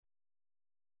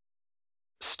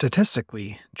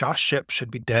Statistically, Josh Shipp should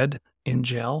be dead, in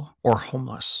jail, or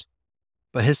homeless.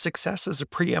 But his success as a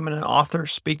preeminent author,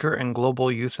 speaker, and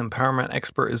global youth empowerment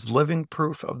expert is living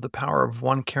proof of the power of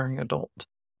one caring adult.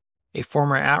 A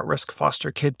former at-risk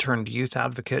foster kid turned youth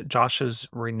advocate, Josh is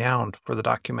renowned for the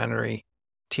documentary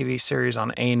TV series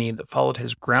on A&E that followed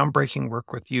his groundbreaking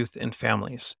work with youth and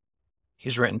families.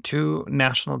 He's written 2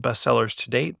 national bestsellers to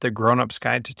date, The Grown-Up's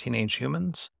Guide to Teenage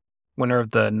Humans, winner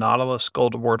of the Nautilus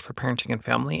Gold Award for Parenting and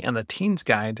Family, and The Teen's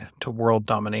Guide to World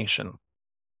Domination.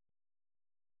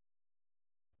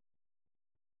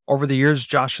 Over the years,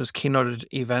 Josh has keynoted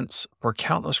events for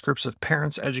countless groups of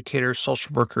parents, educators,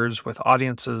 social workers with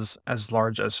audiences as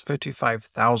large as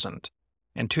 55,000,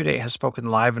 and to date has spoken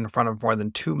live in front of more than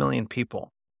 2 million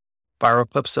people. Viral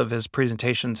clips of his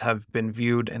presentations have been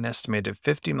viewed an estimated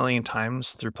 50 million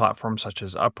times through platforms such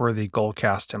as Upworthy,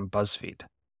 Goalcast, and BuzzFeed.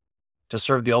 To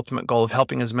serve the ultimate goal of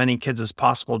helping as many kids as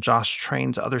possible, Josh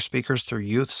trains other speakers through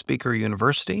Youth Speaker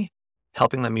University,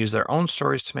 helping them use their own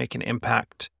stories to make an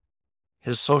impact.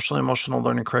 His social and emotional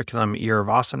learning curriculum, Year of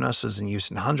Awesomeness, is in use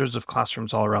in hundreds of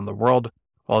classrooms all around the world,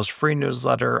 while his free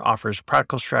newsletter offers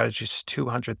practical strategies to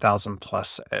 200,000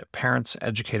 plus parents,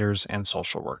 educators, and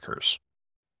social workers.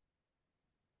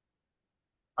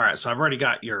 All right, so I've already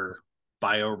got your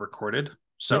bio recorded,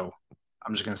 so yep.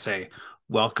 I'm just going to say,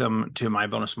 welcome to My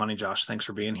Bonus Money, Josh. Thanks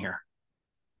for being here.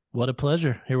 What a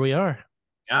pleasure. Here we are.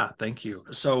 Yeah, thank you.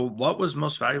 So what was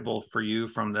most valuable for you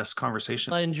from this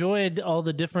conversation? I enjoyed all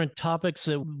the different topics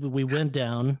that we went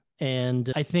down.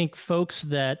 And I think folks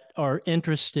that are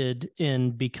interested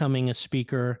in becoming a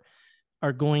speaker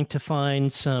are going to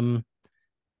find some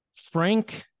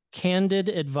frank, candid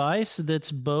advice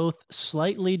that's both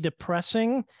slightly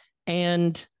depressing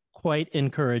and quite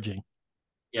encouraging.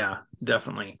 Yeah,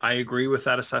 definitely. I agree with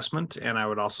that assessment. And I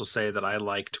would also say that I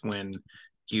liked when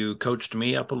you coached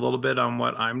me up a little bit on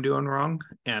what I'm doing wrong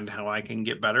and how I can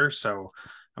get better. So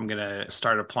I'm going to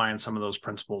start applying some of those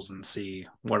principles and see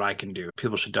what I can do.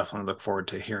 People should definitely look forward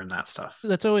to hearing that stuff.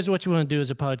 That's always what you want to do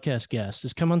as a podcast guest,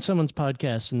 is come on someone's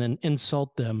podcast and then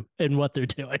insult them in what they're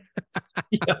doing.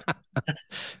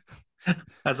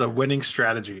 That's a winning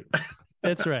strategy.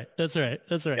 That's right.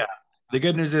 Yeah. The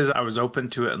good news is I was open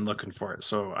to it and looking for it.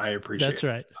 So I appreciate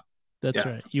it. That's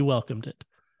right. You welcomed it.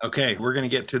 Okay, we're going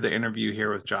to get to the interview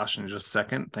here with Josh in just a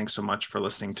second. Thanks so much for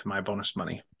listening to My Bonus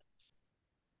Money.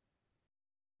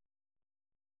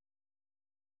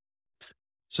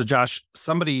 So Josh,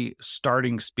 somebody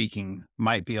starting speaking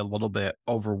might be a little bit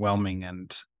overwhelming.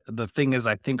 And the thing is,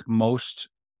 I think most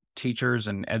teachers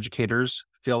and educators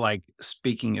feel like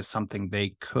speaking is something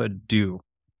they could do.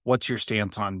 What's your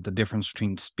stance on the difference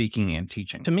between speaking and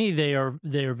teaching? To me, they are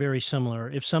very similar.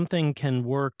 If something can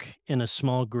work in a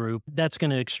small group, that's going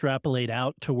to extrapolate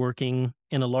out to working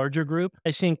in a larger group.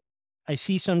 I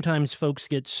see sometimes folks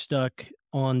get stuck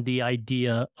on the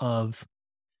idea of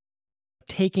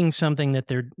taking something that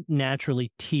they're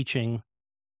naturally teaching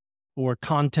or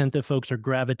content that folks are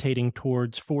gravitating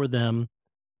towards for them,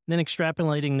 then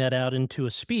extrapolating that out into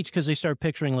a speech, because they start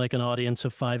picturing like an audience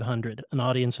of 500, an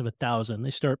audience of 1,000. They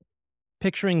start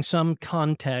picturing some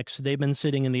context. They've been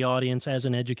sitting in the audience as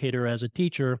an educator, as a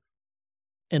teacher,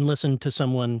 and listened to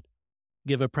someone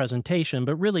give a presentation.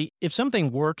 But really, if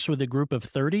something works with a group of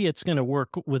 30, it's going to work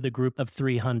with a group of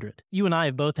 300. You and I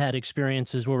have both had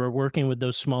experiences where we're working with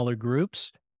those smaller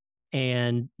groups,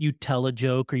 and you tell a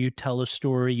joke or you tell a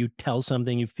story, you tell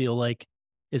something you feel like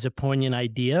is a poignant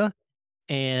idea.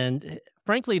 And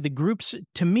frankly, the groups,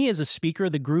 to me as a speaker,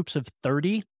 the groups of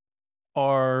 30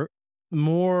 are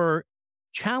more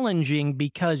challenging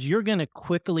because you're going to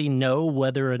quickly know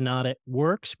whether or not it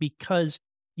works, because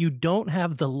you don't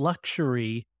have the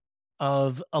luxury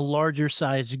of a larger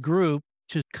size group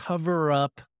to cover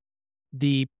up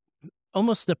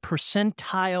almost the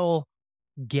percentile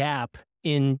gap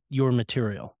in your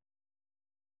material.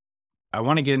 I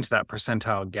want to get into that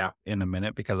percentile gap in a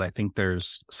minute because I think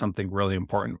there's something really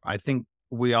important. I think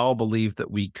we all believe that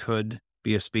we could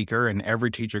be a speaker, and every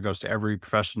teacher goes to every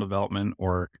professional development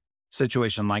or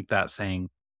situation like that saying,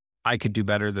 I could do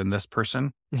better than this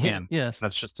person. And yes,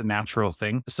 that's just a natural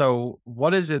thing. So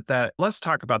what is it let's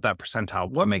talk about that percentile.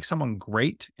 What makes someone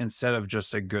great instead of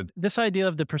just a good? This idea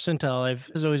of the percentile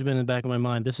has always been in the back of my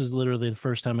mind. This is literally the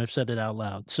first time I've said it out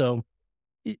loud. So,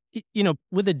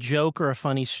 with a joke or a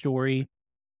funny story,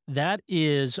 that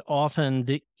is often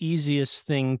the easiest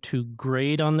thing to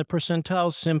grade on the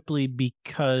percentile, simply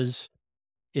because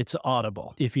it's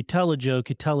audible. If you tell a joke,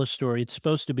 you tell a story, it's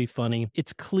supposed to be funny.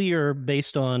 It's clear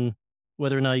based on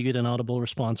whether or not you get an audible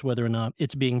response, whether or not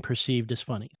it's being perceived as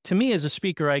funny. To me as a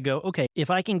speaker, I go, okay, if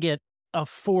I can get a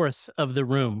fourth of the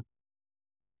room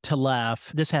to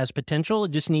laugh. This has potential.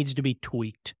 It just needs to be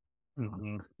tweaked.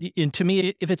 Mhm. And to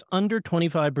me, if it's under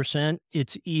 25%,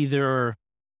 it's either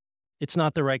it's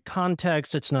not the right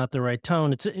context, it's not the right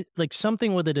tone. Like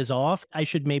something with it is off. I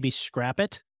should maybe scrap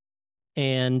it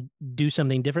and do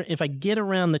something different. If I get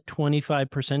around the 25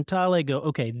 percentile, I go,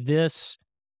 okay, this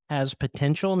has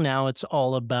potential. Now it's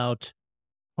all about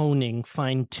honing,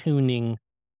 fine tuning,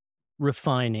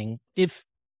 refining. If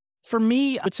for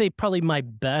me, I would say probably my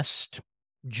best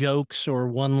jokes or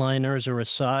one liners or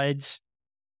asides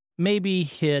maybe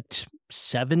hit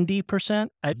 70%.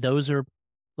 Those are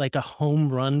like a home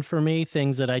run for me,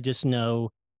 things that I just know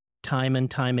time and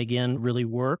time again really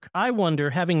work. I wonder,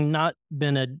 having not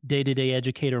been a day-to-day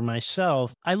educator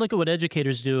myself, I look at what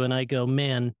educators do and I go,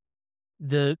 man,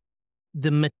 the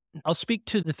I'll speak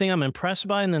to the thing I'm impressed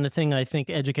by and then the thing I think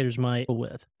educators might deal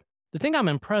with. The thing I'm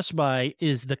impressed by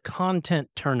is the content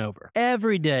turnover.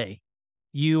 Every day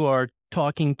you are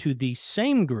talking to the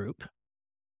same group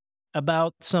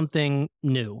about something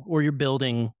new or you're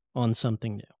building on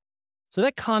something new. So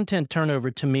that content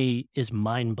turnover to me is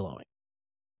mind-blowing.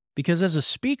 Because as a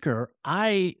speaker,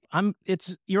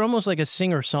 you're almost like a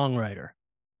singer-songwriter.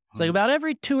 It's like about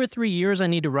every 2 or 3 years I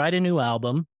need to write a new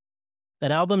album.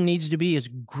 That album needs to be as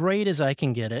great as I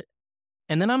can get it.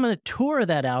 And then I'm going to tour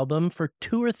that album for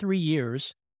 2 or 3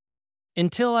 years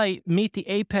until I meet the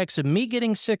apex of me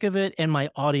getting sick of it and my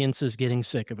audience is getting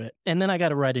sick of it. And then I got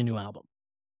to write a new album.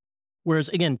 Whereas,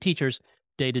 again, teachers,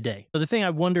 day to day. So the thing I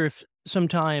wonder if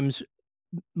sometimes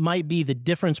might be the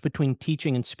difference between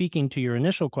teaching and speaking, to your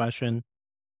initial question,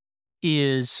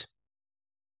 is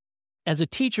as a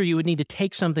teacher, you would need to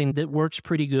take something that works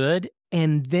pretty good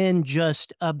and then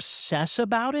just obsess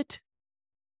about it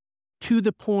to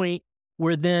the point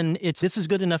where then this is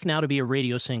good enough now to be a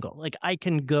radio single. Like I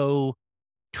can go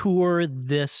tour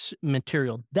this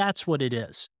material. That's what it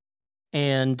is.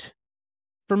 And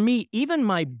for me, even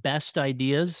my best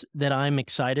ideas that I'm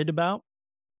excited about,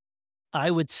 I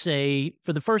would say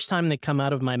for the first time they come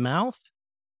out of my mouth,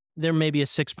 they're maybe a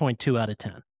 6.2 out of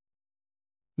 10.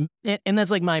 And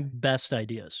that's like my best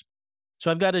ideas.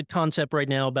 So I've got a concept right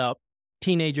now about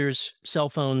teenagers, cell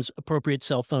phones, appropriate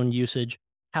cell phone usage,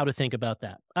 how to think about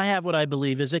that. I have what I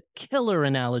believe is a killer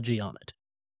analogy on it,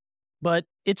 but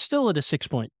it's still at a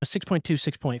 6.2,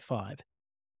 6.5.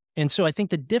 And so I think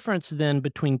the difference then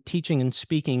between teaching and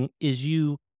speaking is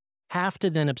you have to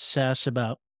then obsess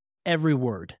about every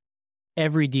word,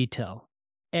 every detail,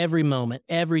 every moment,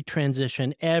 every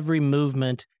transition, every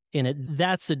movement in it.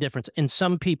 That's the difference. And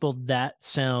some people that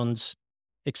sounds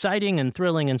exciting and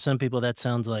thrilling, and some people that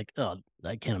sounds like, oh,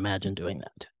 I can't imagine doing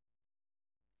that.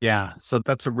 Yeah. So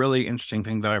that's a really interesting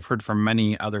thing that I've heard from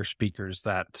many other speakers,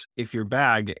 that if your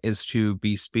bag is to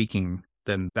be speaking,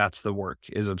 then that's the work,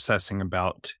 is obsessing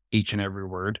about each and every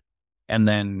word and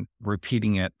then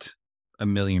repeating it a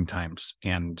million times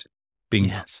and being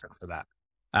Yes. prepared for that.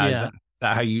 Is Yeah.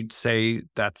 that how you'd say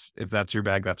if that's your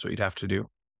bag, that's what you'd have to do?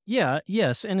 Yeah.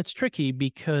 Yes. And it's tricky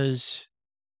because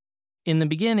in the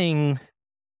beginning,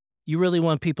 you really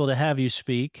want people to have you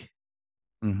speak,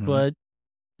 Hmm. but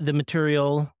the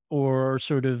material or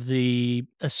sort of the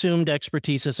assumed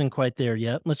expertise isn't quite there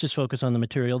yet. Let's just focus on the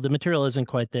material. The material isn't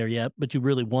quite there yet, but you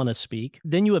really want to speak.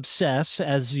 Then you obsess,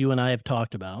 as you and I have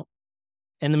talked about,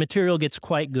 and the material gets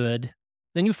quite good.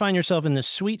 Then you find yourself in this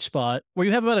sweet spot where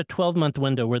you have about a 12-month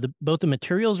window where both the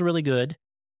material is really good.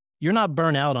 You're not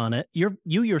burnt out on it. You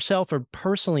yourself are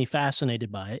personally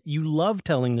fascinated by it. You love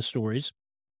telling the stories.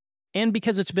 And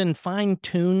because it's been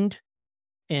fine-tuned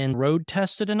and road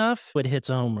tested enough, it hits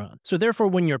a home run. So therefore,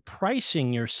 when you're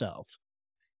pricing yourself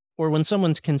or when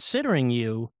someone's considering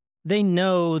you, they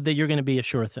know that you're going to be a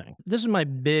sure thing. This is my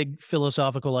big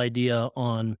philosophical idea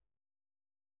on,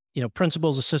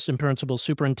 principals, assistant principals,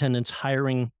 superintendents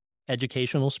hiring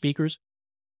educational speakers.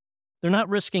 They're not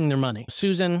risking their money.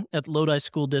 Susan at Lodi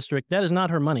School District, that is not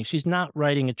her money. She's not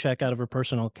writing a check out of her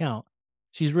personal account.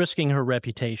 She's risking her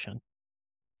reputation.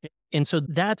 And so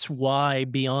that's why,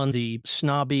 beyond the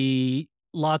snobby,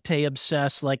 latte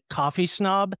obsessed, like coffee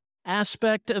snob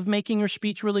aspect of making your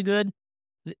speech really good,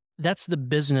 that's the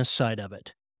business side of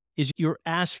it. Is you're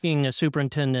asking a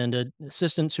superintendent, an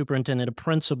assistant superintendent, a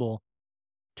principal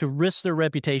to risk their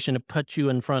reputation to put you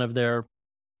in front of their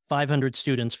 500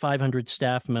 students, 500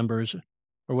 staff members,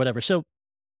 or whatever. So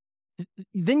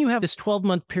then you have this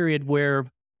 12-month period where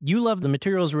you love the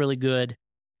material is really good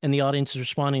and the audience is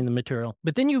responding to the material.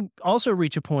 But then you also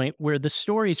reach a point where the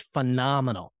story is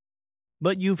phenomenal,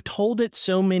 but you've told it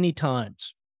so many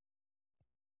times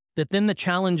that then the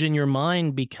challenge in your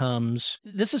mind becomes,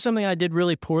 this is something I did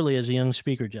really poorly as a young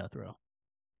speaker, Jethro.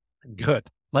 Good.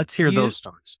 Let's hear You, those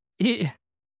stories. eh,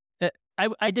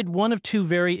 I did one of two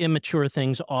very immature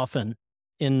things often.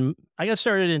 I got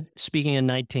started speaking in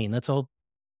 19. That's all.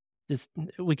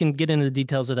 We can get into the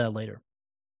details of that later.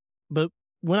 But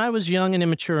when I was young and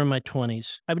immature in my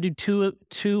 20s, I would do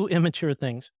two immature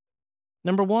things.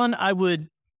 Number one, I would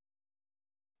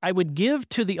give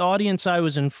to the audience I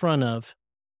was in front of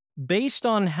based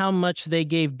on how much they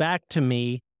gave back to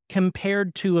me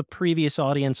compared to a previous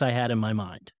audience I had in my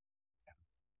mind.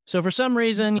 So for some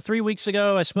reason, 3 weeks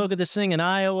ago, I spoke at this thing in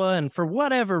Iowa, and for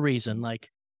whatever reason, like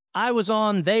I was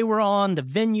on, they were on, the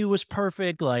venue was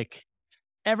perfect, like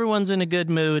everyone's in a good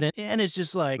mood. And it's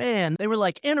just like, man, they were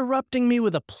like interrupting me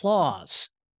with applause.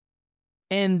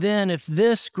 And then if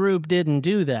this group didn't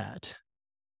do that,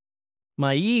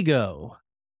 my ego,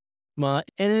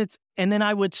 and then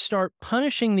I would start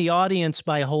punishing the audience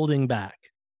by holding back.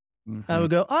 I would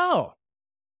go, oh,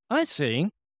 I see.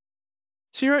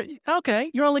 So you're okay.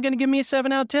 You're only going to give me a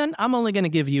 7 out of 10. I'm only going to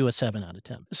give you a 7 out of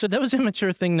 10. So that was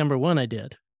immature thing number one I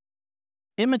did.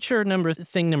 Immature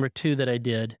thing number two that I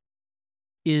did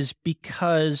is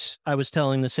because I was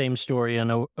telling the same story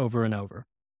over and over.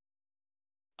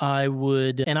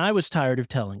 And I was tired of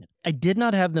telling it. I did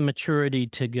not have the maturity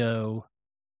to go,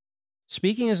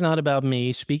 speaking is not about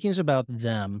me. Speaking is about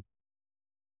them.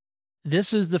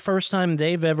 This is the first time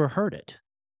they've ever heard it.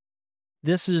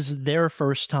 This is their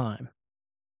first time.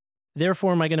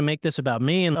 Therefore, am I going to make this about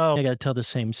me and, I got to tell the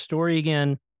same story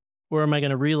again? Or am I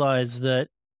going to realize that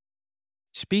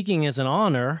speaking is an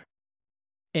honor,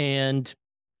 and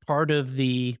part of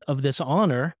this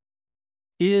honor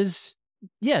is,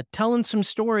 telling some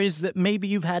stories that maybe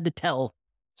you've had to tell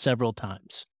several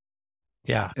times.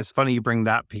 Yeah, it's funny you bring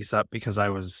that piece up because I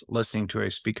was listening to a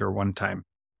speaker one time,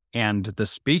 and the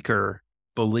speaker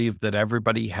believed that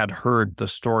everybody had heard the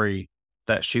story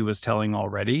that she was telling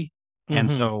already. And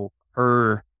so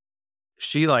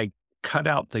she like cut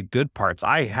out the good parts.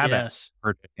 I hadn't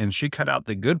heard it, and she cut out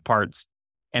the good parts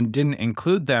and didn't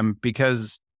include them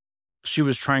because she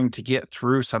was trying to get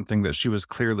through something that she was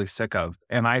clearly sick of.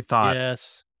 And I thought,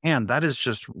 man, that is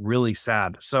just really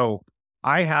sad. So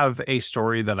I have a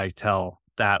story that I tell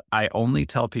that I only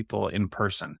tell people in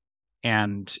person.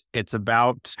 And it's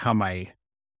about how my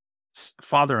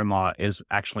father-in-law is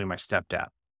actually my stepdad.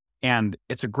 And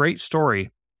it's a great story,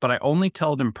 but I only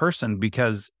tell it in person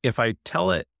because if I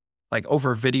tell it like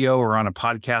over video or on a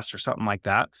podcast or something like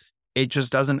that, it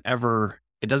just doesn't ever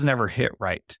hit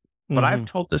right. But I've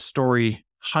told this story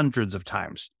hundreds of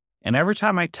times. And every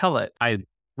time I tell it, I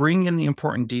bring in the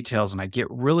important details and I get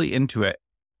really into it.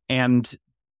 And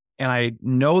I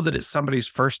know that it's somebody's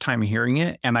first time hearing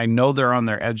it. And I know they're on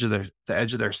the edge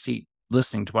of their seat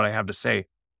listening to what I have to say.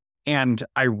 And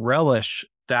I relish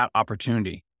that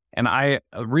opportunity. And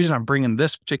the reason I'm bringing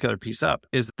this particular piece up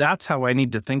is that's how I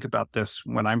need to think about this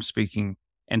when I'm speaking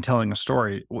and telling a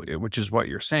story, which is what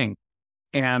you're saying.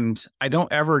 And I don't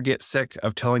ever get sick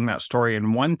of telling that story.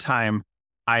 And one time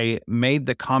I made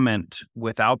the comment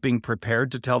without being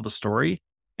prepared to tell the story,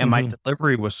 and my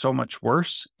delivery was so much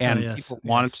worse. And people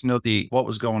wanted to know what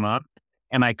was going on.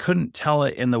 And I couldn't tell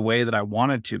it in the way that I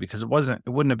wanted to because it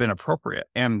wouldn't have been appropriate.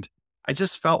 And I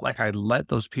just felt like I let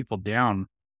those people down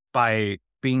by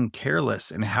being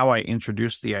careless in how I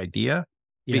introduced the idea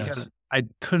because I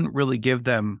couldn't really give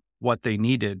them what they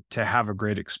needed to have a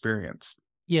great experience.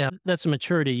 Yeah, that's a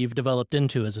maturity you've developed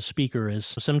into as a speaker,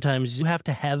 is sometimes you have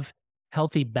to have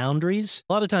healthy boundaries.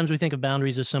 A lot of times we think of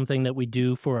boundaries as something that we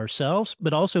do for ourselves,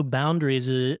 but also boundaries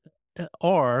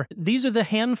these are the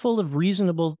handful of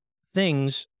reasonable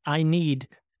things I need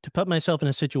to put myself in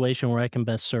a situation where I can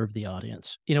best serve the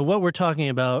audience. You know, what we're talking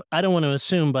about, I don't want to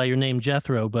assume by your name,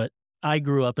 Jethro, but I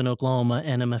grew up in Oklahoma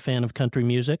and I'm a fan of country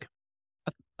music.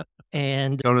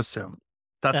 And don't assume.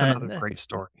 That's another great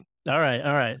story. All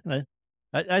right.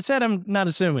 I said I'm not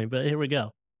assuming, but here we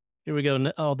go.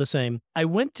 All the same. I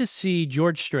went to see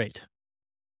George Strait,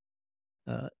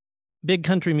 big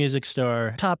country music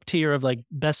star, top tier of like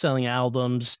best-selling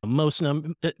albums, most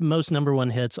number one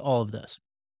hits, all of this.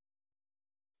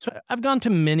 So I've gone to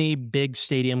many big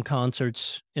stadium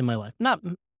concerts in my life. Not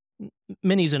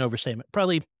many's an overstatement,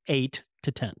 probably 8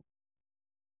 to 10.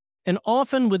 And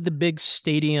often with the big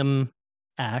stadium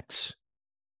acts,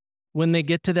 when they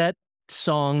get to that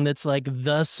song that's like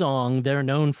the song they're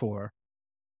known for,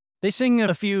 they sing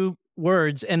a few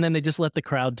words and then they just let the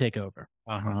crowd take over.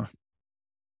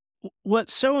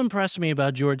 What so impressed me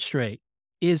about George Strait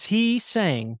is he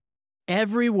sang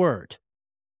every word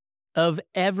of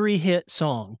every hit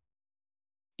song,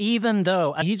 even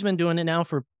though he's been doing it now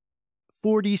for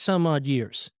 40 some odd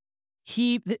years.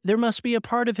 There must be a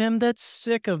part of him that's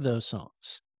sick of those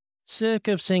songs, sick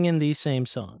of singing these same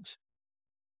songs.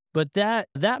 But that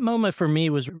moment for me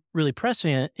was really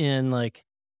prescient in like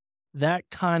that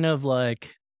kind of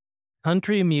like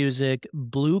country music,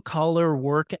 blue collar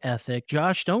work ethic.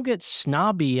 Josh, don't get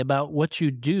snobby about what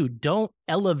you do. Don't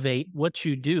elevate what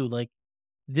you do. Like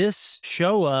this,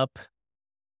 show up,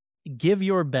 give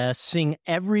your best, sing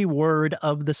every word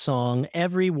of the song,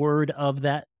 every word of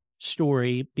that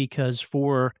story, because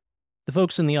for the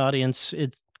folks in the audience,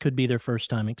 it could be their first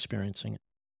time experiencing it.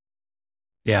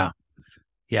 Yeah.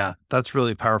 Yeah, that's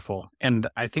really powerful. And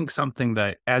I think something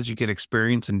that as you get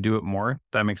experience and do it more,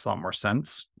 that makes a lot more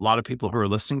sense. A lot of people who are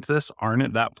listening to this aren't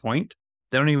at that point.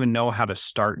 They don't even know how to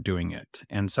start doing it.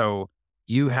 And so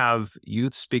you have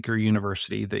Youth Speaker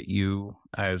University that you,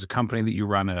 as a company that you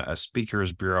run a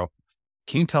speakers bureau.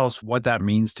 Can you tell us what that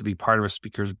means to be part of a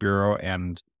speakers bureau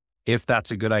and if that's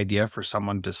a good idea for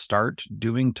someone to start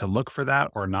doing to look for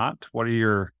that or not?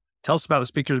 Tell us about the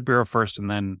speakers bureau first and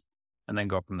then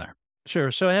go from there.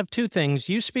 Sure. So I have two things.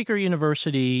 Youth Speaker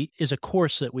University is a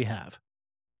course that we have,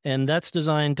 and that's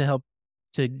designed to help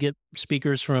to get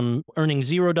speakers from earning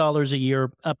 $0 a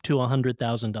year up to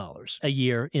 $100,000 a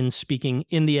year in speaking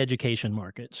in the education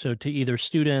market. So to either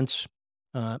students,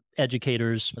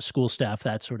 educators, school staff,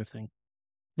 that sort of thing.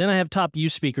 Then I have top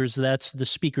youth speakers. That's the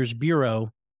Speakers Bureau.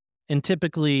 And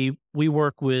typically we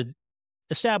work with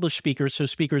established speakers, so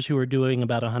speakers who are doing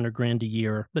about 100 grand a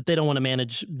year, but they don't want to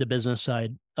manage the business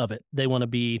side of it. They want to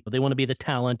be the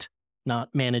talent, not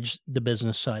manage the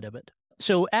business side of it.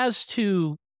 So as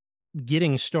to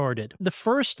getting started, the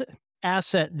first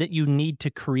asset that you need to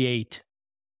create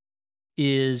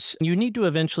is you need to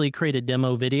eventually create a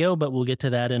demo video, but we'll get to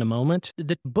that in a moment.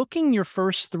 Booking your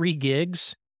first 3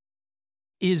 gigs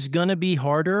is going to be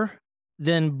harder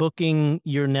than booking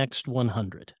your next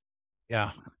 100.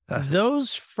 Yeah.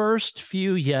 Those first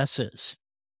few yeses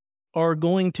are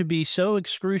going to be so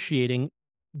excruciating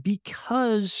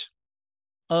because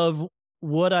of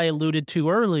what I alluded to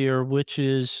earlier, which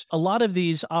is a lot of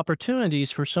these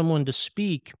opportunities for someone to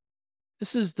speak.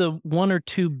 This is the 1 or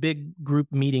 2 big group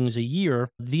meetings a year.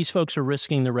 These folks are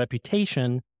risking their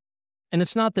reputation. And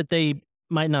it's not that they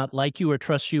might not like you or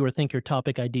trust you or think your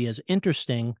topic idea is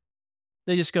interesting.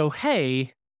 They just go,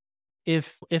 hey,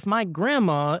 if my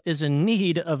grandma is in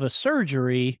need of a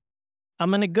surgery,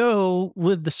 I'm going to go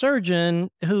with the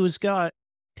surgeon who's got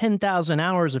 10,000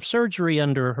 hours of surgery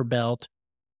under her belt,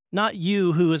 not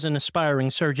you who is an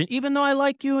aspiring surgeon, even though I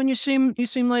like you and you seem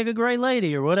like a great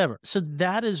lady or whatever. So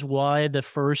that is why the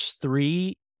first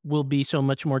 3 will be so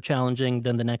much more challenging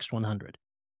than the next 100.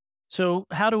 So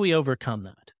how do we overcome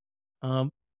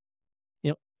that?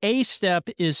 A step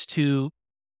is to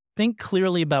think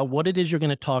clearly about what it is you're going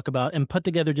to talk about and put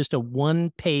together just a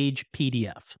 1-page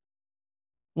PDF.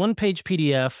 1-page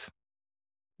PDF,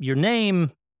 your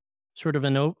name, sort of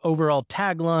an overall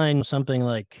tagline, something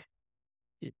like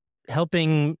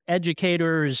helping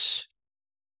educators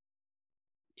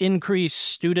increase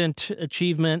student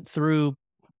achievement through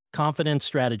confidence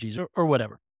strategies or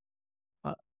whatever.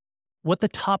 What the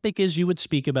topic is you would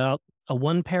speak about, a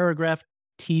 1-paragraph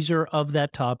teaser of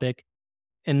that topic,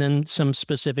 and then some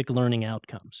specific learning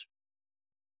outcomes.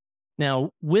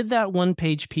 Now, with that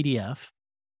 1-page PDF,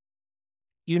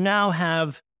 you now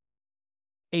have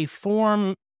a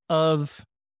form of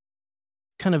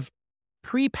kind of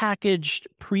prepackaged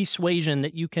persuasion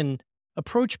that you can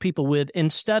approach people with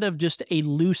instead of just a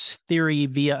loose theory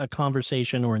via a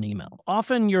conversation or an email.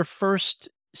 Often your first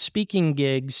speaking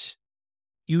gigs,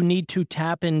 you need to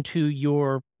tap into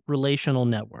your relational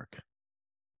network.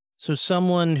 So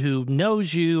someone who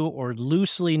knows you or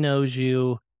loosely knows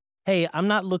you, hey, I'm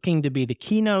not looking to be the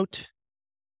keynote.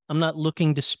 I'm not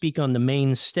looking to speak on the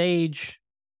main stage,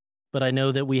 but I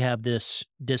know that we have this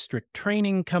district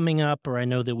training coming up, or I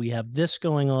know that we have this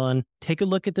going on. Take a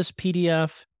look at this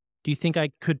PDF. Do you think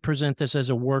I could present this as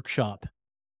a workshop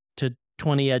to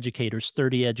 20 educators,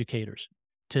 30 educators,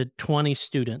 to 20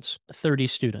 students, 30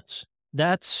 students?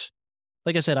 That's,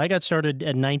 like I said, I got started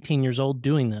at 19 years old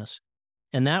doing this.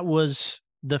 And that was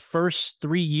the first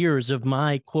 3 years of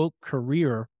my, quote,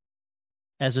 career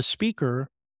as a speaker,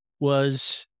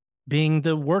 was being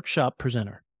the workshop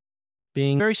presenter,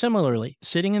 being very similarly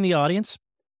sitting in the audience,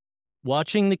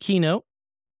 watching the keynote,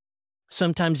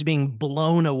 sometimes being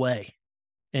blown away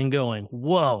and going,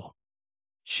 whoa,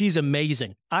 she's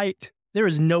amazing. There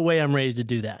is no way I'm ready to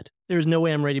do that. There's no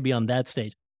way I'm ready to be on that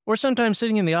stage. Or sometimes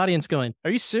sitting in the audience going,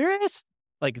 are you serious?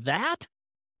 Like that?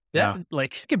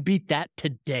 Like, I could beat that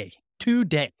today.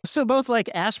 So both like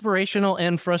aspirational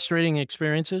and frustrating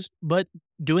experiences, but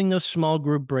doing those small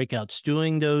group breakouts,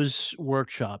 doing those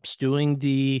workshops, doing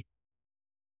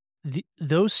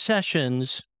those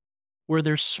sessions where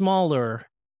they're smaller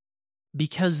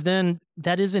because then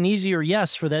that is an easier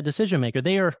yes for that decision maker.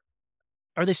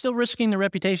 Are they still risking their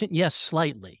reputation? Yes,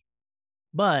 slightly.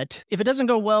 But if it doesn't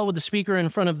go well with the speaker in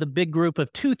front of the big group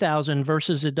of 2,000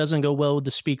 versus it doesn't go well with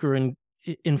the speaker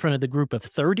in front of the group of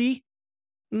 30,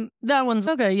 that one's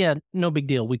okay. Yeah, no big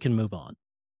deal. We can move on.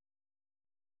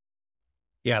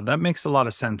 Yeah, that makes a lot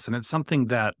of sense. And it's something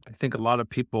that I think a lot of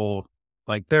people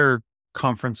like their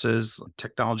conferences,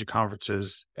 technology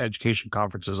conferences, education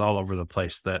conferences all over the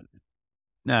place that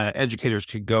educators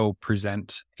could go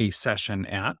present a session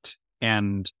at.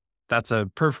 And that's a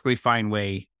perfectly fine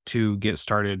way to get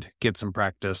started, get some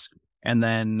practice, and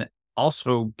then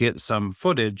also get some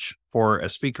footage for a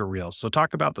speaker reel. So,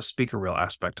 talk about the speaker reel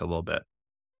aspect a little bit.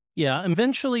 Yeah,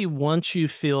 eventually, once you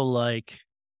feel like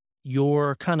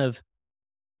your kind of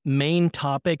main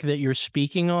topic that you're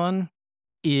speaking on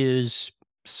is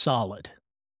solid,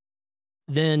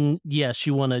 then yes,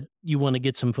 you want to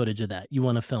get some footage of that. You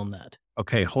want to film that.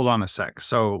 Okay, hold on a sec.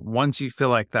 So, once you feel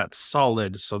like that's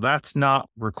solid, so that's not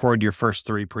record your first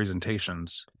three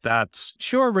presentations. That's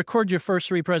Sure, record your first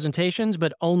three presentations,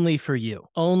 but only for you,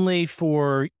 only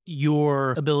for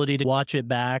your ability to watch it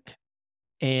back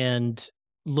and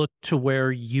look to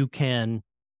where you can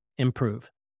improve.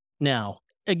 Now,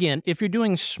 again, if you're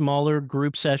doing smaller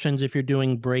group sessions, if you're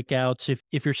doing breakouts,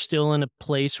 if you're still in a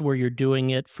place where you're doing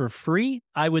it for free,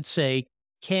 I would say,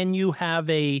 can you have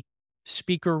a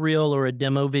speaker reel or a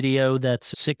demo video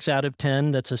that's 6 out of 10,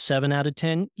 that's a 7 out of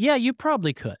 10? Yeah, you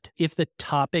probably could. If the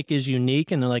topic is unique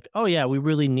and they're like, oh, yeah, we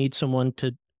really need someone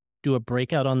to do a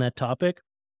breakout on that topic,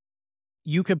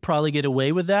 you could probably get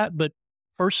away with that. But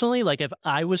personally, like if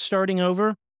I was starting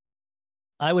over,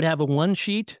 I would have a one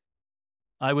sheet.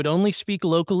 I would only speak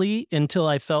locally until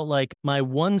I felt like my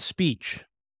one speech,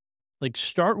 like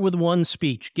start with one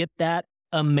speech, get that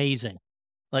amazing,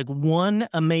 like one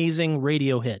amazing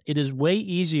radio hit. It is way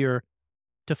easier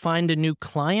to find a new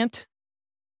client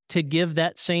to give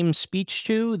that same speech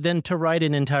to than to write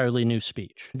an entirely new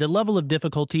speech. The level of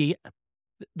difficulty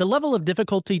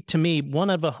to me,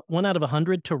 one out of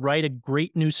 100 to write a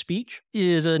great new speech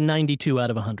is a 92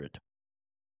 out of 100.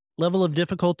 Level of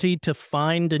difficulty to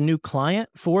find a new client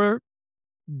for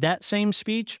that same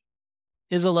speech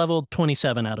is a level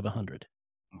 27 out of 100.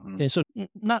 Mhm. Okay, so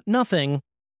not nothing,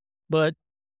 but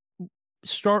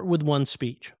start with one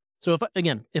speech. So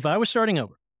if I was starting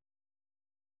over,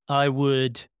 I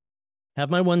would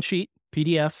have my one sheet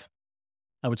PDF.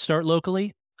 I would start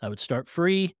locally. I would start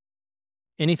free.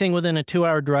 Anything within a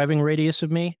 2-hour driving radius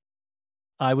of me,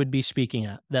 I would be speaking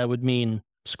at. That would mean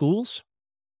schools.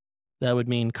 That would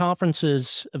mean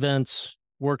conferences, events,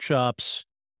 workshops,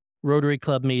 Rotary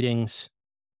Club meetings.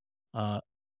 I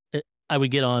would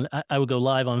I would go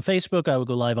live on Facebook. I would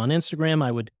go live on Instagram.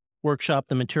 I would workshop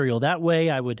the material that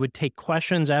way. I would take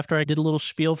questions after I did a little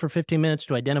spiel for 15 minutes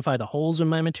to identify the holes in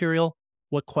my material.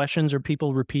 What questions are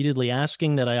people repeatedly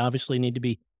asking that I obviously need to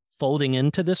be folding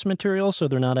into this material so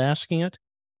they're not asking it?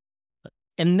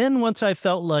 And then once I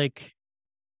felt like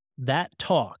that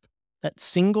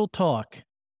single talk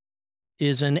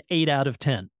is an 8 out of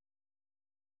 10.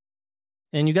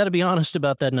 And you got to be honest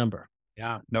about that number.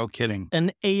 Yeah, no kidding.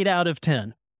 An 8 out of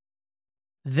 10.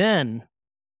 Then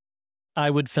I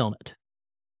would film it.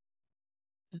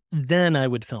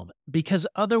 Because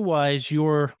otherwise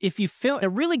if you film a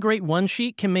really great one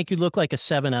sheet can make you look like a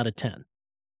 7 out of 10.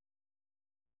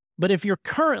 But if you're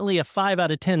currently a 5 out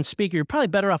of 10 speaker, you're probably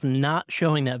better off not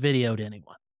showing that video to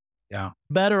anyone. Yeah.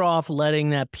 Better off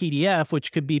letting that PDF,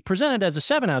 which could be presented as a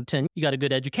 7 out of 10. You got a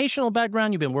good educational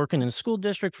background. You've been working in a school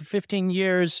district for 15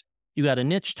 years. You got a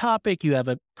niche topic. You have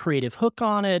a creative hook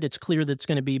on it. It's clear that it's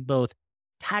going to be both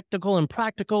tactical and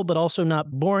practical, but also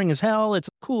not boring as hell. It's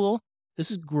cool.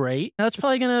 This is great. That's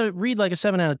probably going to read like a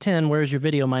 7 out of 10, whereas your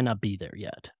video might not be there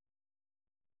yet.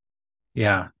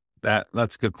 Yeah,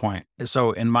 that's a good point.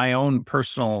 So in my own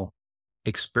personal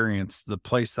experience, the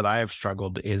place that I have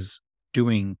struggled is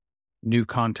doing new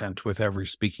content with every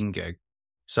speaking gig.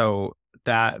 So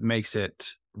that makes it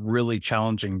really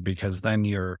challenging because then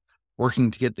you're working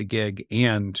to get the gig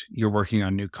and you're working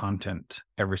on new content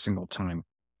every single time.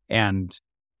 And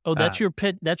Oh, that's your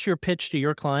pitch. That's your pitch to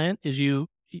your client.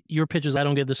 Your pitch is I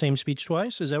don't give the same speech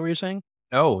twice. Is that what you're saying?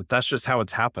 no, that's just how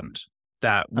it's happened.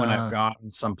 That when I've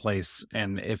gone someplace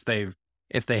and if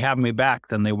they have me back,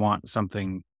 then they want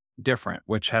something different,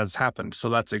 which has happened. So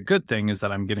that's a good thing is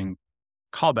that I'm getting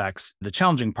callbacks. The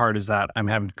challenging part is that I'm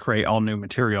having to create all new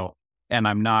material and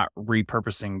I'm not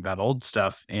repurposing that old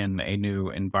stuff in a new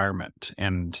environment.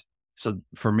 And so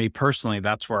for me personally,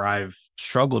 that's where I've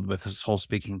struggled with this whole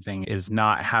speaking thing is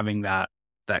not having that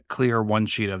that clear one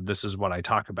sheet of this is what I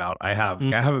talk about. I have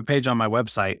Mm. I have a page on my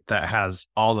website that has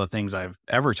all the things I've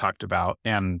ever talked about.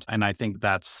 And I think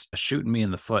that's shooting me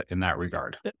in the foot in that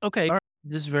regard. Okay. All right.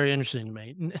 This is very interesting to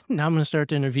me. Now I'm going to start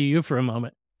to interview you for a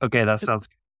moment. Okay, that sounds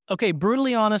good. Okay.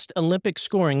 Brutally honest Olympic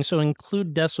scoring. So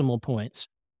include decimal points.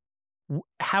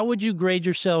 How would you grade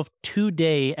yourself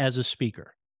today as a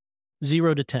speaker?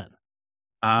 0 to 10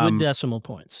 with decimal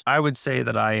points. I would say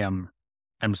that I'm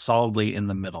solidly in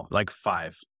the middle, like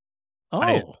 5.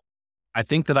 Oh, I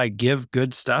think that I give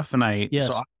good stuff, and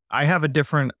yes. I have a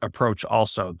different approach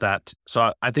also.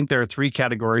 I think there are 3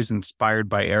 categories inspired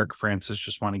by Eric Francis.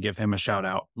 Just want to give him a shout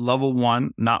out. Level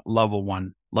 1, not level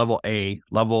 1, level A.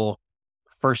 Level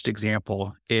first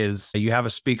example is you have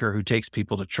a speaker who takes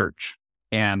people to church,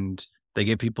 and they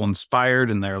get people inspired,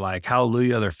 and they're like,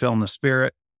 hallelujah, they're feeling the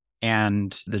spirit.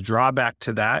 And the drawback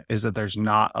to that is that there's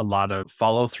not a lot of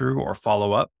follow through or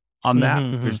follow up on that.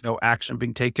 There's no action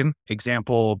being taken.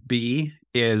 Example B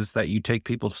is that you take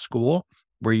people to school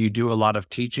where you do a lot of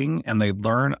teaching and they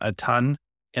learn a ton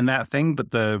in that thing. But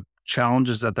the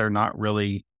challenge is that they're not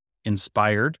really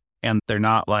inspired and they're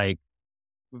not like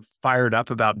fired up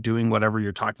about doing whatever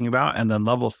you're talking about. And then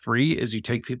level 3 is you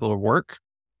take people to work.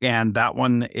 And that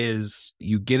one is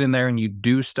you get in there and you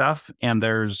do stuff, and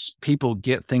there's people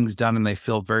get things done and they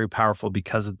feel very powerful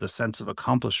because of the sense of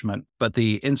accomplishment. But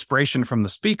the inspiration from the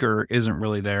speaker isn't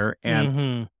really there.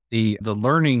 And the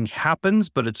learning happens,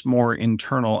 but it's more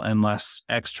internal and less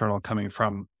external coming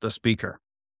from the speaker.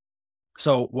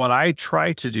 So what I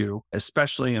try to do,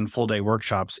 especially in full day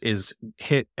workshops, is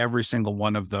hit every single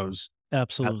one of those.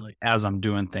 Absolutely. As I'm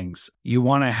doing things, you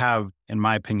want to have, in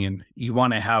my opinion, you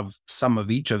want to have some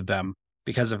of each of them,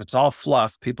 because if it's all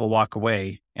fluff, people walk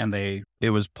away and it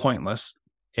was pointless.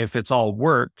 If it's all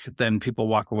work, then people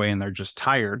walk away and they're just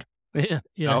tired. Yeah.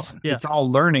 Yes. If it's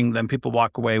all learning, then people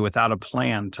walk away without a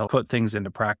plan to put things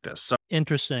into practice. So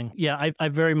interesting. Yeah. I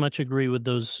very much agree with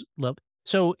those.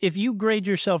 So if you grade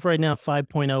yourself right now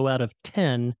 5.0 out of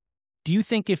 10, do you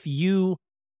think if you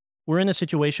were in a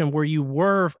situation where you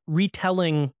were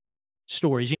retelling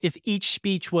stories, if each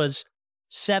speech was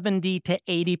 70 to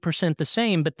 80% the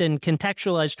same, but then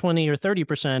contextualized 20 or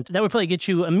 30%, that would probably get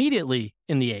you immediately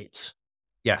in the 8s.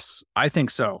 Yes, I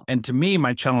think so. And to me,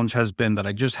 my challenge has been that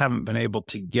I just haven't been able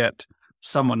to get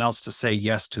someone else to say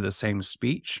yes to the same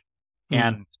speech.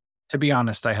 And to be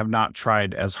honest, I have not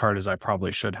tried as hard as I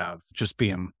probably should have, just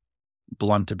being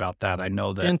blunt about that. I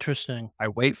know that interesting. I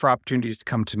wait for opportunities to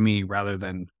come to me rather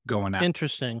than going out.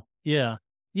 Interesting. Yeah.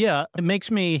 Yeah. It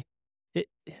makes me,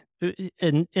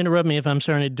 and interrupt me if I'm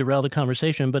starting to derail the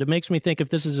conversation, but it makes me think if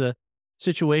this is a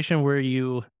situation where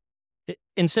you,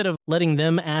 instead of letting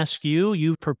them ask you,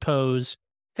 you propose,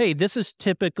 hey, this is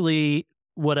typically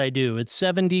what I do. It's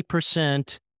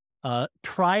 70%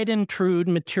 tried and true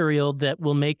material that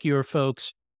will make your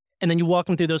folks, and then you walk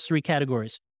them through those 3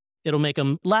 categories. It'll make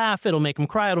them laugh. It'll make them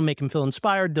cry. It'll make them feel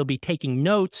inspired. They'll be taking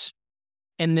notes.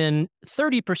 And then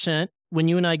 30%, when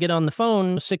you and I get on the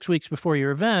phone 6 weeks before your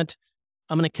event,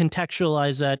 I'm going to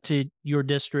contextualize that to your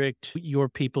district, your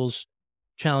people's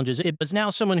challenges. As now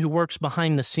someone who works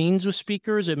behind the scenes with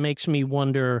speakers, it makes me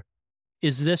wonder,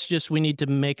 is this just we need to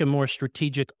make a more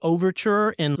strategic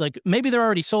overture? And like maybe they're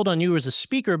already sold on you as a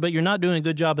speaker, but you're not doing a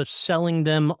good job of selling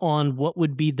them on what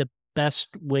would be the best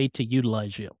way to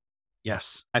utilize you.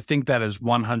 Yes, I think that is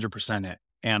 100% it.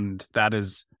 And that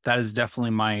is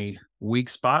definitely my weak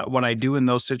spot. What I do in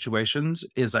those situations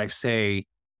is I say,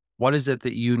 what is it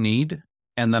that you need?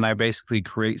 And then I basically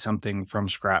create something from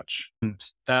scratch. And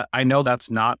that I know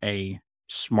that's not a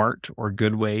smart or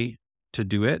good way to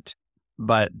do it,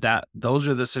 but those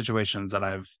are the situations that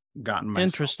I've gotten myself.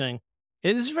 Interesting.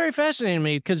 It is very fascinating to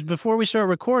me because before we start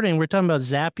recording, we're talking about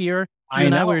Zapier. I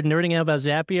know. We were nerding out about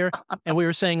Zapier, and we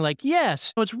were saying like,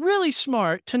 yes, it's really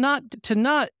smart to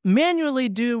not manually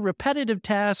do repetitive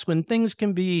tasks when things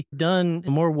can be done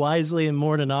more wisely and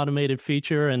more in an automated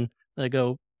feature. And I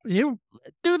go, you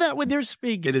do that with your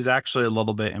speaking. It is actually a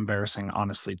little bit embarrassing,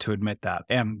 honestly, to admit that.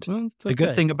 And the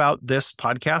good thing about this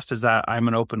podcast is that I'm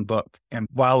an open book. And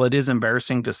while it is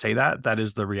embarrassing to say that, that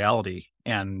is the reality.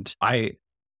 And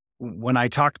when I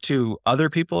talk to other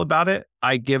people about it,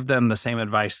 I give them the same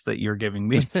advice that you're giving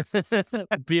me.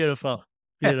 Beautiful.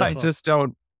 And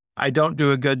I don't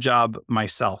do a good job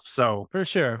myself. So for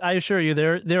sure. I assure you,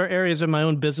 there are areas of my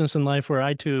own business and life where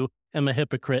I too am a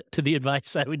hypocrite to the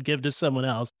advice I would give to someone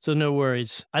else. So no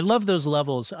worries. I love those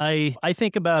levels. I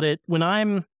think about it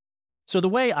when so the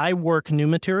way I work new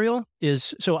material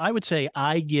is, so I would say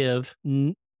I give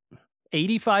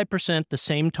 85% the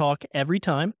same talk every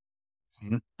time.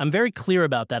 Mhm. I'm very clear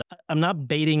about that. I'm not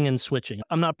baiting and switching.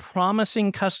 I'm not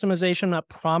promising customization. I'm not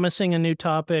promising a new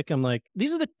topic. I'm like,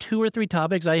 these are the 2 or 3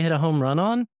 topics I hit a home run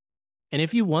on. And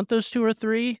if you want those 2 or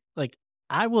 3, like,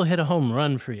 I will hit a home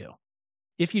run for you.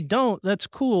 If you don't, that's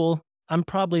cool. I'm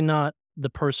probably not the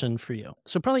person for you.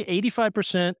 So probably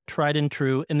 85% tried and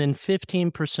true, and then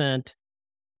 15%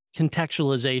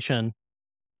 contextualization,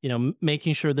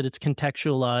 making sure that it's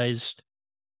contextualized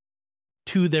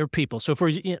to their people. So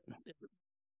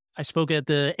I spoke at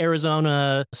the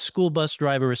Arizona School Bus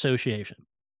Driver Association.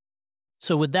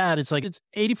 So with that, it's like, it's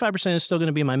 85% is still going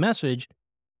to be my message,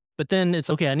 but then it's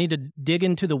okay, I need to dig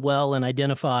into the well and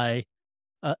identify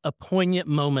a poignant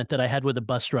moment that I had with a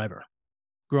bus driver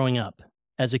growing up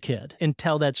as a kid and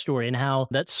tell that story and how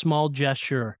that small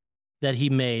gesture that he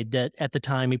made that at the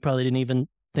time he probably didn't even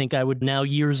think I would now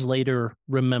years later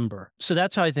remember. So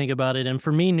that's how I think about it. And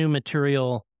for me, new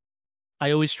material,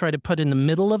 I always try to put in the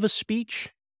middle of a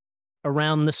speech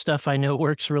around the stuff I know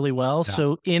works really well. Yeah.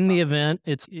 So in the event,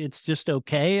 it's just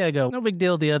okay. I go, no big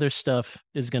deal. The other stuff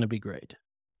is going to be great.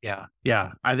 Yeah.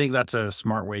 Yeah. I think that's a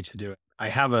smart way to do it. I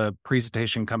have a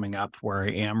presentation coming up where I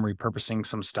am repurposing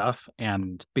some stuff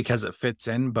and because it fits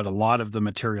in, but a lot of the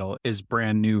material is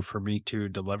brand new for me to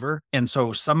deliver. And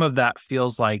so some of that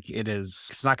feels like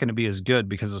it's not going to be as good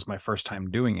because it's my first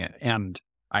time doing it. And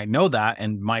I know that.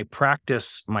 And my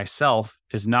practice myself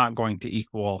is not going to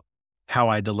equal how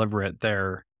I deliver it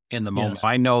there in the moment. Yes.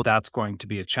 I know that's going to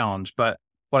be a challenge, but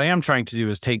what I am trying to do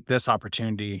is take this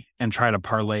opportunity and try to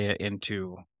parlay it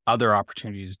into other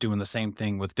opportunities doing the same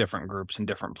thing with different groups in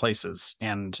different places.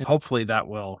 And hopefully that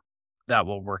will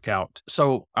work out.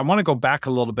 So I want to go back a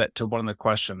little bit to one of the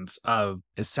questions of,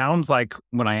 it sounds like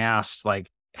when I asked, like,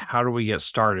 how do we get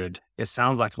started? It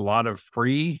sounds like a lot of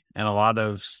free and a lot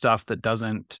of stuff that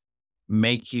doesn't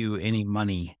make you any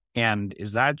money. And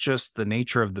is that just the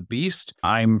nature of the beast?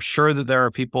 I'm sure that there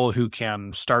are people who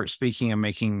can start speaking and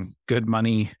making good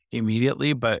money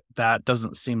immediately, but that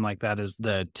doesn't seem like that is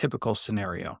the typical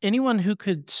scenario. Anyone who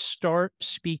could start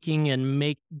speaking and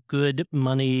make good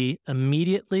money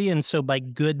immediately. And so by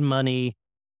good money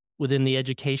within the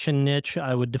education niche,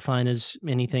 I would define as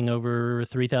anything over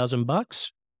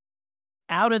 $3,000.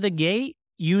 Out of the gate,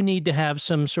 you need to have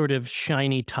some sort of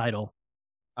shiny title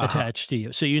attached to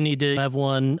you. So you need to have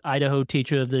won Idaho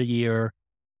Teacher of the Year.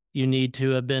 You need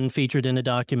to have been featured in a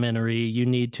documentary. You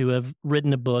need to have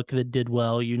written a book that did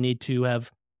well. You need to have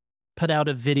put out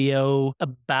a video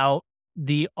about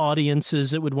the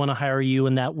audiences that would want to hire you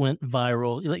and that went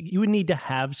viral. Like, you would need to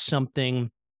have something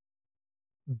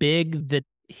big that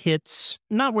hits,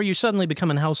 not where you suddenly become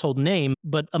a household name,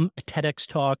 but a TEDx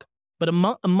talk. But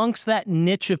amongst that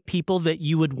niche of people that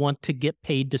you would want to get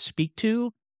paid to speak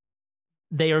to,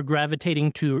 they are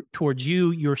gravitating towards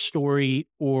you, your story,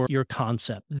 or your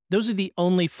concept. Those are the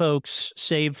only folks,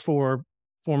 save for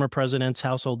former presidents,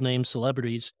 household names,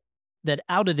 celebrities, that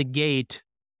out of the gate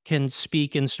can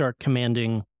speak and start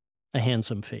commanding a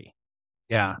handsome fee.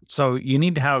 Yeah. So you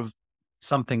need to have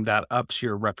something that ups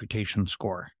your reputation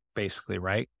score, basically,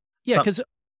 right? Yeah, because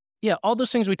all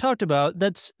those things we talked about,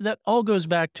 that all goes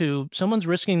back to someone's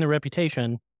risking their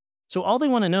reputation. So all they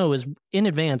want to know is in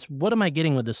advance, what am I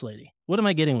getting with this lady? What am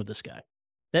I getting with this guy?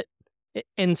 That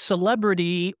in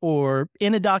celebrity or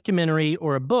in a documentary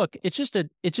or a book, it's just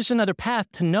another path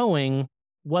to knowing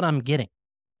what I'm getting,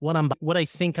 what I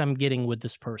think I'm getting with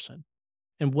this person,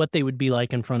 and what they would be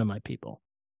like in front of my people.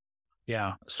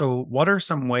 Yeah. So what are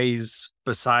some ways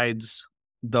besides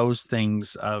those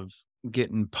things of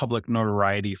getting public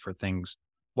notoriety for things?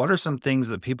 What are some things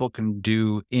that people can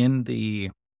do in the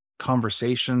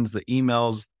conversations, the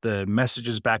emails, the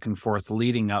messages back and forth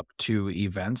leading up to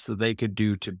events that they could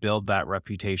do to build that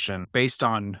reputation based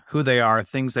on who they are,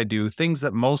 things they do, things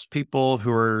that most people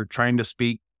who are trying to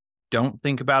speak don't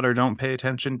think about or don't pay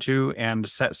attention to, and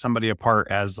set somebody apart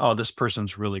as, oh, this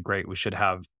person's really great. We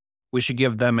should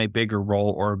give them a bigger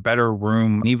role or a better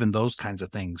room, and even those kinds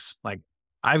of things. Like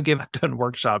I've done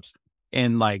workshops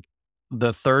in like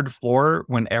the third floor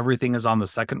when everything is on the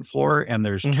second floor and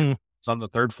there's two on the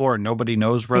third floor and nobody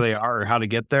knows where they are or how to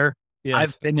get there. Yes.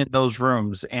 I've been in those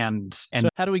rooms and so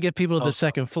how do we get people to the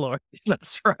second floor?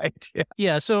 That's right. Yeah.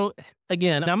 Yeah. So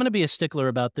again, I'm going to be a stickler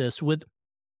about this.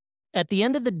 At the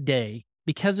end of the day,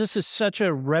 because this is such a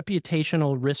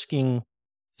reputational risking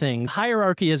thing,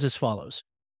 hierarchy is as follows.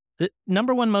 The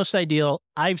number one most ideal,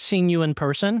 I've seen you in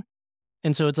person.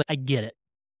 And so it's like, I get it.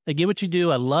 I get what you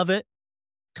do. I love it.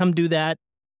 Come do that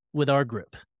with our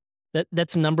group.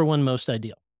 That's number one most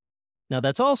ideal. Now,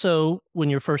 that's also, when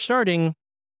you're first starting,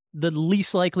 the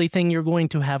least likely thing you're going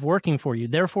to have working for you.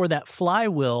 Therefore, that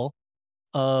flywheel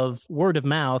of word of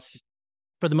mouth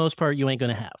for the most part, you ain't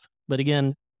going to have. But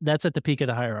again, that's at the peak of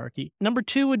the hierarchy. Number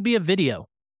 2 would be a video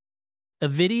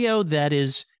that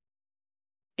is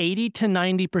 80 to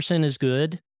 90% as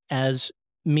good as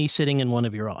me sitting in one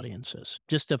of your audiences.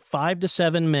 Just a 5 to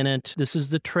 7 minute, this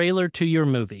is the trailer to your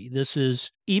movie. This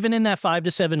is, even in that 5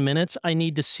 to 7 minutes, I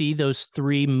need to see those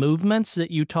 3 movements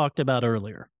that you talked about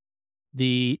earlier.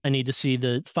 I need to see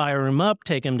the fire him up,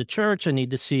 take him to church. I need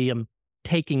to see him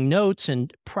taking notes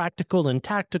and practical and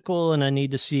tactical. And I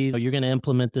need to see, you're going to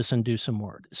implement this and do some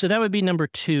work. So that would be number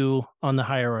 2 on the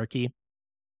hierarchy.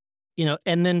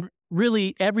 And then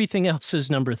really everything else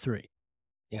is number 3.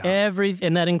 Yeah.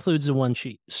 And that includes the one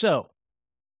sheet. So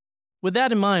with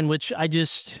that in mind, which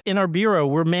in our bureau,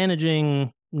 we're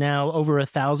managing now over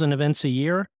 1,000 events a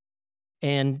year,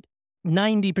 and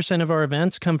 90% of our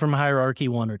events come from hierarchy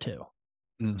 1 or 2.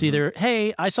 Mm-hmm. It's either,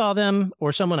 hey, I saw them,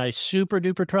 or someone I super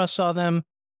duper trust saw them,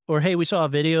 or hey, we saw a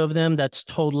video of them. That's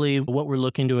totally what we're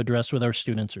looking to address with our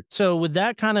students. So with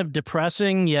that kind of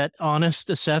depressing yet honest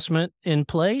assessment in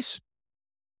place,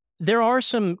 there are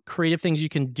some creative things you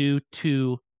can do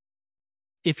to,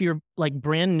 if you're like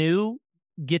brand new,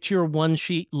 get your one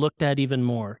sheet looked at even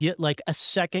more. Get like a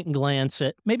second glance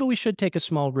at, maybe we should take a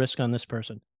small risk on this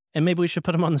person. And maybe we should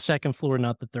put them on the second floor,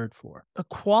 not the third floor. A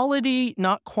quality,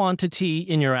 not quantity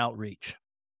in your outreach.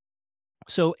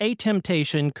 So a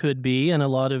temptation could be, and a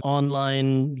lot of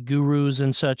online gurus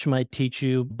and such might teach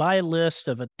you, buy a list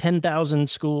of 10,000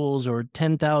 schools or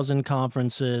 10,000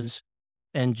 conferences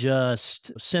and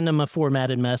just send them a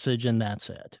formatted message and that's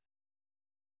it.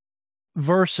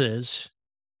 Versus,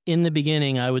 in the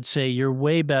beginning, I would say you're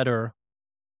way better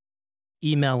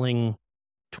emailing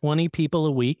 20 people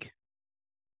a week,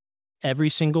 every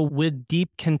single, with deep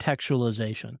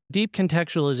contextualization. Deep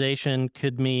contextualization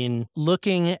could mean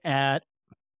looking at,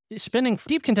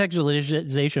 deep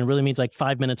contextualization really means like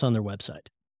 5 minutes on their website.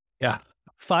 Yeah.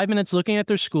 5 minutes looking at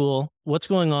their school, what's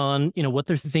going on, what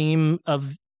their theme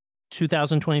of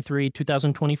 2023,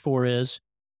 2024 is.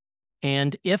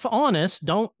 And if honest,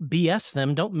 don't BS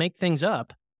them, don't make things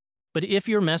up. But if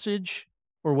your message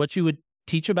or what you would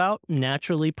teach about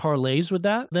naturally parlays with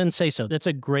that, then say so. That's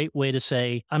a great way to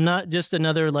say, I'm not just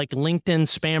another like LinkedIn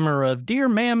spammer of, dear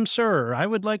ma'am, sir, I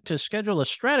would like to schedule a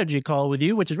strategy call with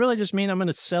you, which is really just mean I'm going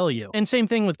to sell you. And same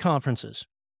thing with conferences.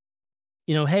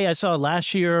 Hey, I saw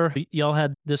last year, y'all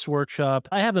had this workshop.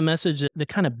 I have a message that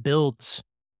kind of builds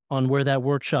on where that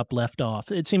workshop left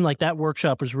off. It seemed like that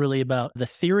workshop was really about the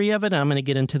theory of it. I'm going to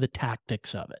get into the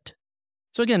tactics of it.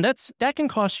 So again, that can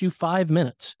cost you 5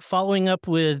 minutes. Following up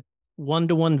with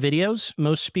one-to-one videos,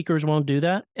 most speakers won't do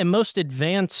that. And most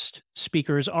advanced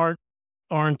speakers aren't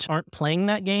playing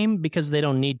that game because they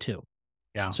don't need to.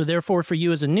 Yeah. So therefore, for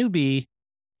you as a newbie,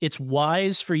 it's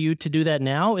wise for you to do that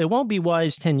now. It won't be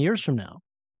wise 10 years from now,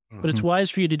 but it's wise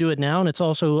for you to do it now. And it's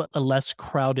also a less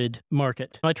crowded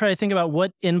market. I try to think about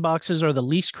what inboxes are the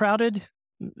least crowded.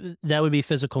 That would be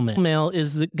physical mail. Mail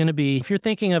is going to be, if you're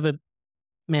thinking of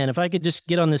if I could just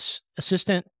get on this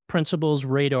assistant principal's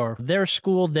radar, their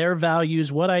school, their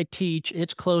values, what I teach,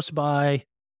 it's close by,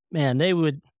 man, they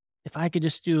would, if I could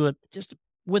just do it just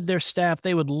with their staff,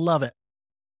 they would love it.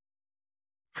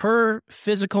 Her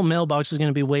physical mailbox is going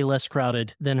to be way less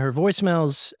crowded than her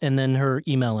voicemails and then her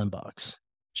email inbox.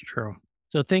 It's true.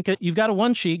 So think you've got a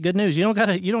one sheet. Good news. You don't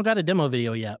got a demo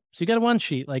video yet. So you got a one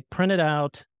sheet, like print it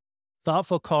out,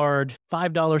 thoughtful card,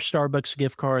 $5 Starbucks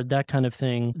gift card, that kind of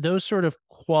thing. Those sort of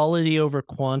quality over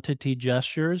quantity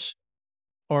gestures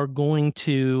are going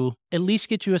to at least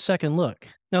get you a second look.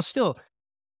 Now, still,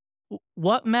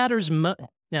 what matters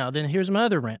now, then here's my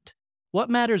other rant. What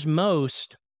matters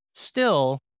most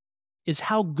still is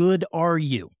how good are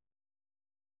you?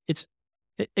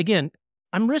 Again,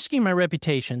 I'm risking my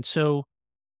reputation. So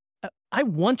I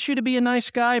want you to be a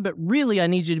nice guy, but really I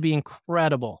need you to be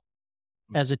incredible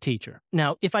as a teacher.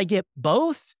 Now, if I get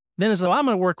both, then it's like, I'm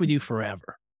going to work with you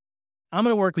forever. I'm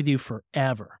going to work with you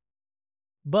forever.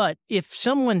 But if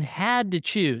someone had to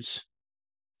choose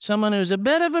someone who's a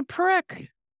bit of a prick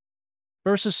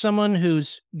versus someone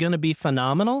who's going to be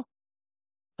phenomenal,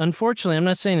 unfortunately, I'm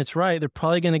not saying it's right. They're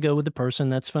probably going to go with the person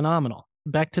that's phenomenal.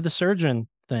 Back to the surgeon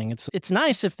thing. It's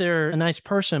nice if they're a nice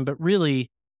person, but really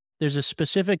there's a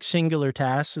specific singular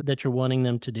task that you're wanting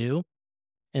them to do.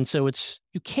 And so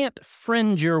you can't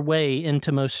fringe your way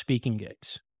into most speaking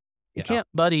gigs. You can't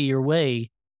buddy your way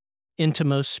into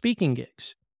most speaking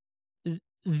gigs.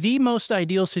 The most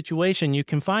ideal situation you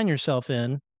can find yourself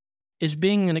in is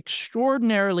being an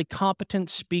extraordinarily competent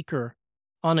speaker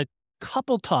on a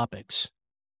couple topics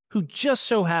who just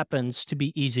so happens to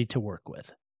be easy to work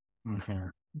with. Mm-hmm.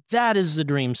 That is the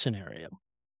dream scenario.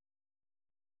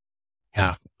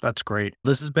 Yeah. That's great.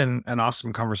 This has been an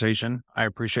awesome conversation. I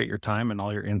appreciate your time and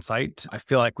all your insight. I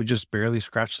feel like we just barely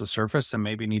scratched the surface and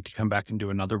maybe need to come back and do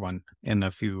another one in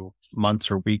a few months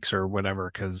or weeks or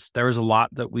whatever, because there was a lot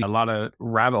of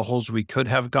rabbit holes we could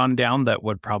have gone down that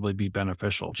would probably be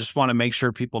beneficial. Just want to make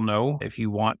sure people know if you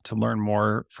want to learn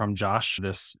more from Josh,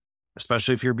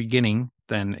 especially if you're beginning,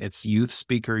 then it's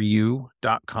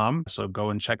youthspeakeru.com. So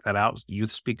go and check that out.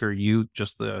 Youthspeakeru,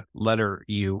 just the letter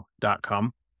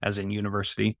u.com, as in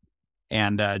university.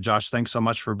 And Josh, thanks so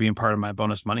much for being part of my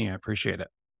bonus money. I appreciate it.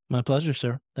 My pleasure,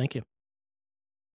 sir. Thank you.